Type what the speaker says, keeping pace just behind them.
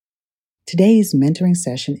Today's mentoring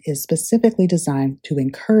session is specifically designed to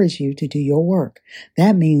encourage you to do your work.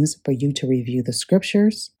 That means for you to review the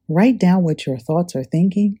scriptures, write down what your thoughts are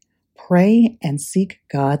thinking, pray, and seek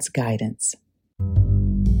God's guidance.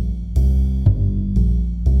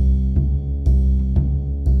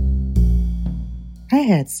 I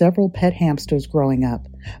had several pet hamsters growing up.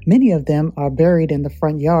 Many of them are buried in the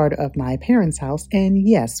front yard of my parents' house, and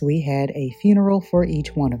yes, we had a funeral for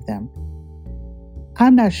each one of them.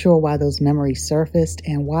 I'm not sure why those memories surfaced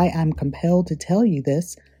and why I'm compelled to tell you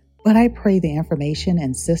this, but I pray the information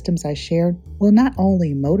and systems I shared will not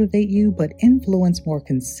only motivate you, but influence more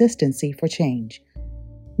consistency for change.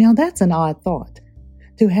 Now that's an odd thought,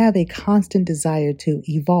 to have a constant desire to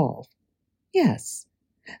evolve. Yes,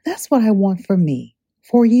 that's what I want for me,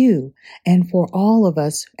 for you, and for all of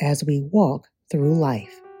us as we walk through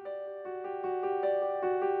life.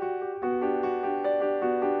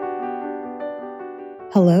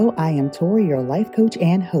 Hello, I am Tori, your life coach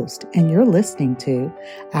and host, and you're listening to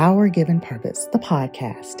Our Given Purpose, the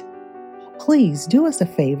podcast. Please do us a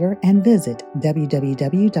favor and visit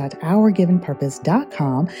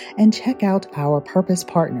www.ourgivenpurpose.com and check out our purpose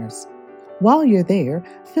partners. While you're there,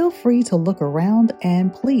 feel free to look around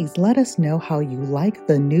and please let us know how you like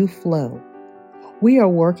the new flow. We are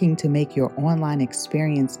working to make your online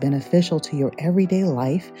experience beneficial to your everyday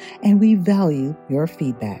life, and we value your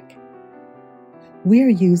feedback. We're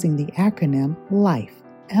using the acronym LIFE,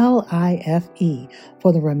 L-I-F-E,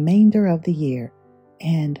 for the remainder of the year.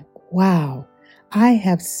 And wow, I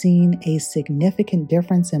have seen a significant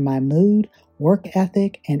difference in my mood, work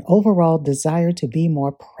ethic, and overall desire to be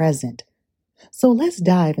more present. So let's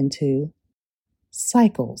dive into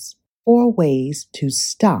cycles, 4 ways to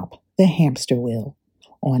stop the hamster wheel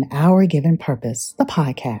on Our Given Purpose, the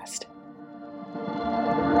podcast.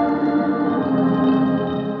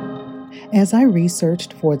 As I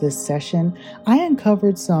researched for this session, I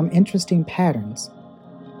uncovered some interesting patterns.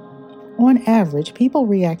 On average, people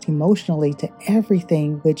react emotionally to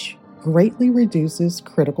everything, which greatly reduces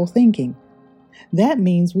critical thinking. That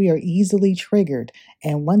means we are easily triggered,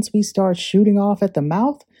 and once we start shooting off at the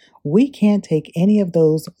mouth, we can't take any of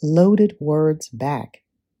those loaded words back.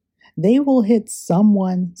 They will hit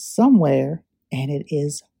someone somewhere, and it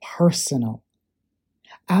is personal.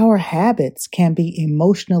 Our habits can be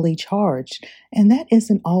emotionally charged, and that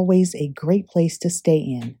isn't always a great place to stay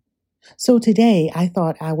in. So today, I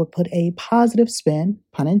thought I would put a positive spin,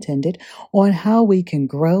 pun intended, on how we can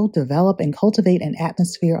grow, develop, and cultivate an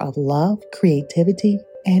atmosphere of love, creativity,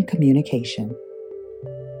 and communication.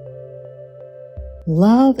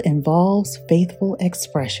 Love involves faithful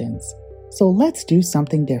expressions, so let's do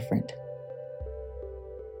something different.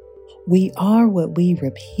 We are what we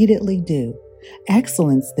repeatedly do.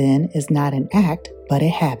 Excellence, then, is not an act, but a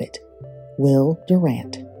habit. Will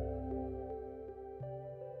Durant.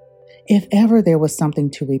 If ever there was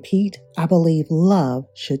something to repeat, I believe love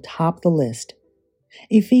should top the list.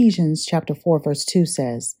 Ephesians chapter 4, verse 2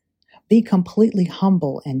 says, "Be completely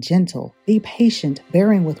humble and gentle. Be patient,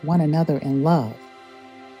 bearing with one another in love."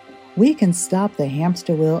 We can stop the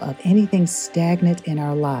hamster wheel of anything stagnant in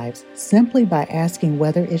our lives simply by asking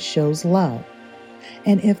whether it shows love.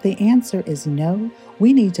 And if the answer is no,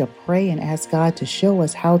 we need to pray and ask God to show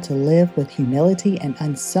us how to live with humility and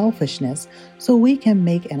unselfishness so we can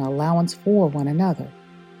make an allowance for one another.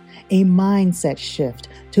 A mindset shift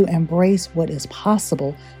to embrace what is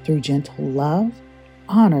possible through gentle love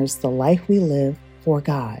honors the life we live for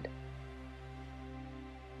God.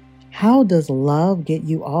 How does love get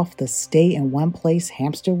you off the stay in one place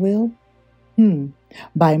hamster wheel?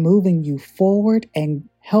 By moving you forward and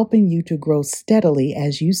helping you to grow steadily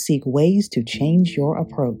as you seek ways to change your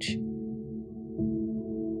approach.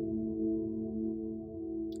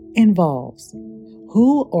 Involves.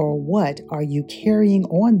 Who or what are you carrying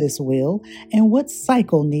on this wheel, and what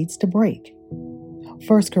cycle needs to break?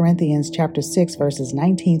 1 Corinthians chapter 6 verses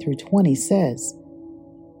 19 through 20 says,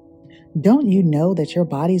 "Don't you know that your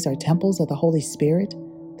bodies are temples of the Holy Spirit?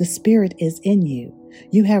 The Spirit is in you.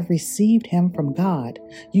 You have received him from God.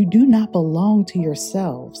 You do not belong to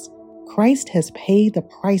yourselves. Christ has paid the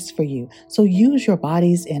price for you, so use your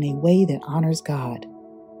bodies in a way that honors God."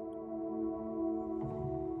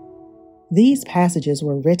 These passages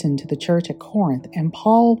were written to the church at Corinth, and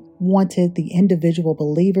Paul wanted the individual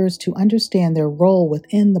believers to understand their role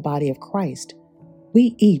within the body of Christ.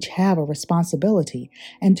 We each have a responsibility,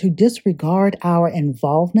 and to disregard our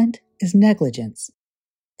involvement is negligence.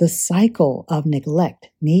 The cycle of neglect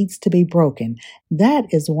needs to be broken.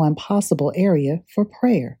 That is one possible area for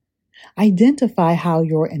prayer. Identify how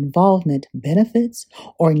your involvement benefits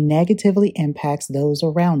or negatively impacts those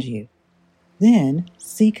around you. Then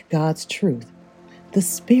seek God's truth. The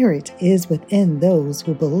Spirit is within those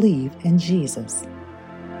who believe in Jesus.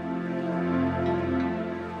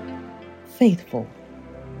 Faithful.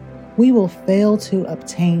 We will fail to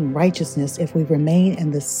obtain righteousness if we remain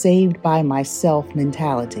in the saved by myself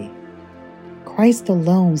mentality. Christ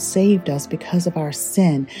alone saved us because of our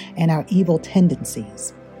sin and our evil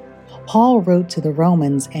tendencies. Paul wrote to the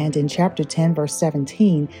Romans, and in chapter 10, verse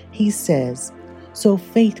 17, he says, "So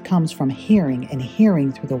faith comes from hearing, and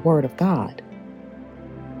hearing through the word of God."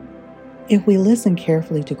 If we listen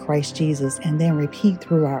carefully to Christ Jesus and then repeat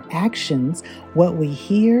through our actions what we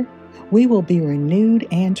hear, we will be renewed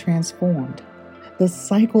and transformed. The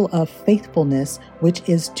cycle of faithfulness, which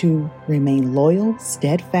is to remain loyal,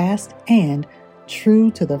 steadfast, and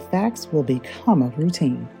true to the facts, will become a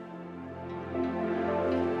routine.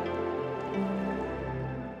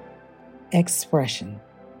 Expression.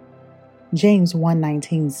 James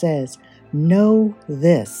 1:19 says, "Know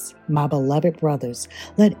this, my beloved brothers,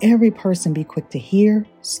 let every person be quick to hear,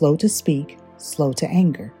 slow to speak, slow to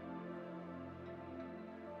anger."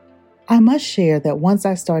 I must share that once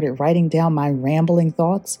I started writing down my rambling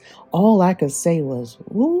thoughts, all I could say was,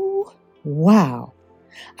 "Ooh, wow."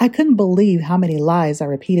 I couldn't believe how many lies I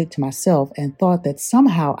repeated to myself and thought that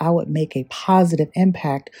somehow I would make a positive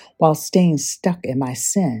impact while staying stuck in my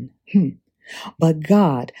sin. But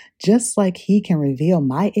God, just like He can reveal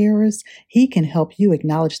my errors, He can help you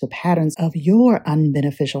acknowledge the patterns of your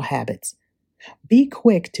unbeneficial habits. Be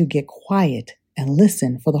quick to get quiet and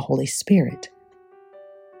listen for the Holy Spirit.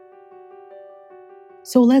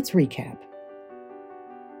 So let's recap.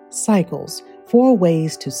 Cycles, 4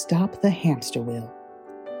 ways to stop the hamster wheel.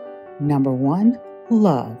 Number 1,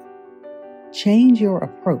 love. Change your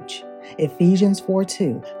approach. Ephesians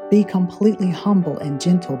 4:2, be completely humble and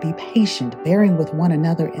gentle, be patient, bearing with one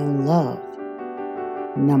another in love.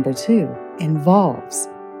 Number 2, involves.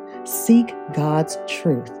 Seek God's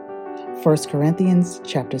truth. 1 Corinthians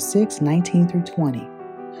chapter 6, 19 through 20.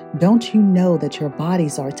 Don't you know that your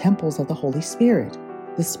bodies are temples of the Holy Spirit?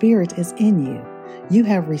 The Spirit is in you. You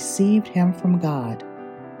have received Him from God.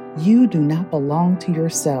 You do not belong to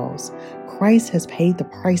yourselves. Christ has paid the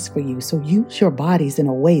price for you, so use your bodies in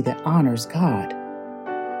a way that honors God.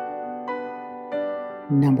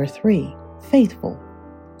 Number 3, faithful.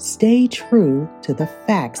 Stay true to the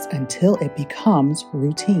facts until it becomes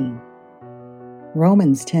routine.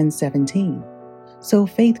 Romans 10:17. So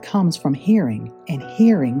faith comes from hearing, and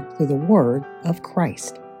hearing through the word of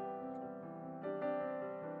Christ.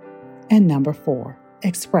 And number 4,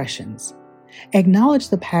 expressions. Acknowledge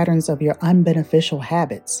the patterns of your unbeneficial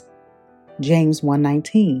habits. James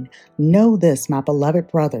 1:19, know this, my beloved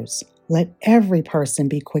brothers, let every person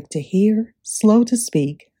be quick to hear, slow to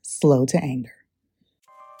speak, slow to anger.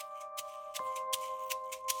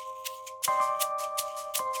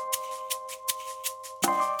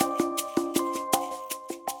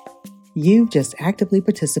 You've just actively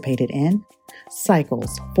participated in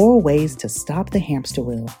Cycles, 4 Ways to Stop the Hamster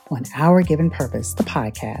Wheel on Our Given Purpose, the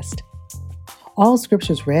podcast. All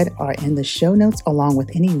scriptures read are in the show notes along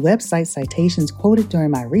with any website citations quoted during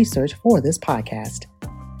my research for this podcast.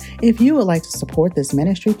 If you would like to support this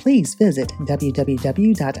ministry, please visit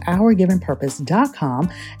www.ourgivenpurpose.com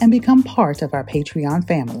and become part of our Patreon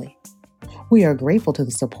family. We are grateful to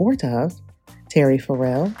the support of Terry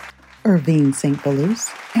Farrell, Irvine St. Belus,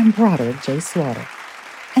 and Broderick J. Slaughter.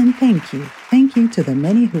 And thank you to the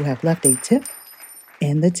many who have left a tip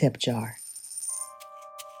in the tip jar.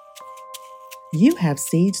 You have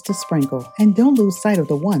seeds to sprinkle, and don't lose sight of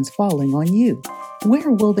the ones falling on you. Where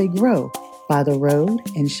will they grow? By the road,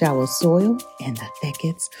 in shallow soil, in the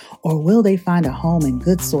thickets? Or will they find a home in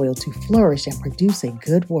good soil to flourish and produce a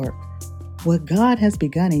good work? What God has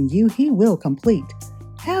begun in you, He will complete.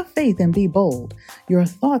 Have faith and be bold. Your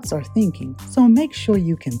thoughts are thinking, so make sure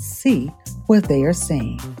you can see what they are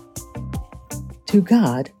saying. To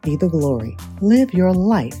God be the glory. Live your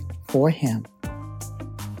life for Him.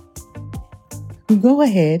 Go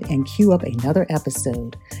ahead and queue up another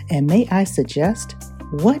episode, and may I suggest,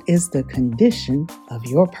 what is the condition of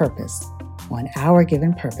your purpose on Our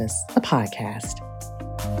Given Purpose, the podcast?